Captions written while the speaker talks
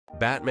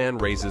Batman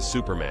raises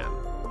Superman.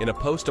 In a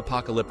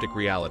post-apocalyptic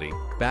reality,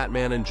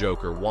 Batman and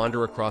Joker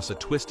wander across a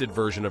twisted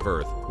version of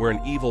Earth where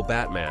an evil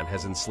Batman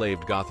has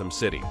enslaved Gotham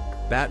City.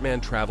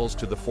 Batman travels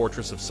to the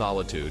Fortress of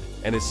Solitude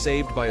and is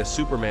saved by a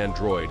Superman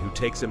droid who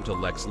takes him to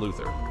Lex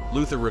Luthor.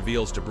 Luthor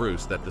reveals to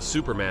Bruce that the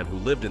Superman who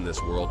lived in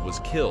this world was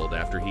killed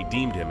after he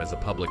deemed him as a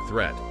public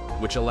threat,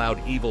 which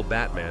allowed evil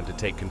Batman to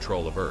take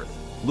control of Earth.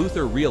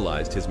 Luthor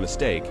realized his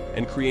mistake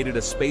and created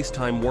a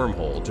space-time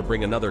wormhole to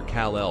bring another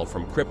Kal-El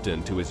from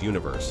Krypton to his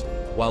universe.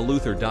 While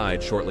Luthor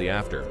died shortly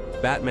after,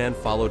 Batman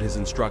followed his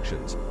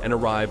instructions and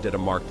arrived at a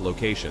marked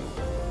location.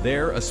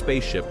 There, a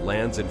spaceship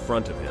lands in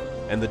front of him,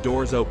 and the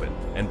doors open,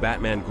 and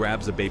Batman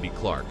grabs a baby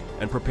Clark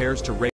and prepares to race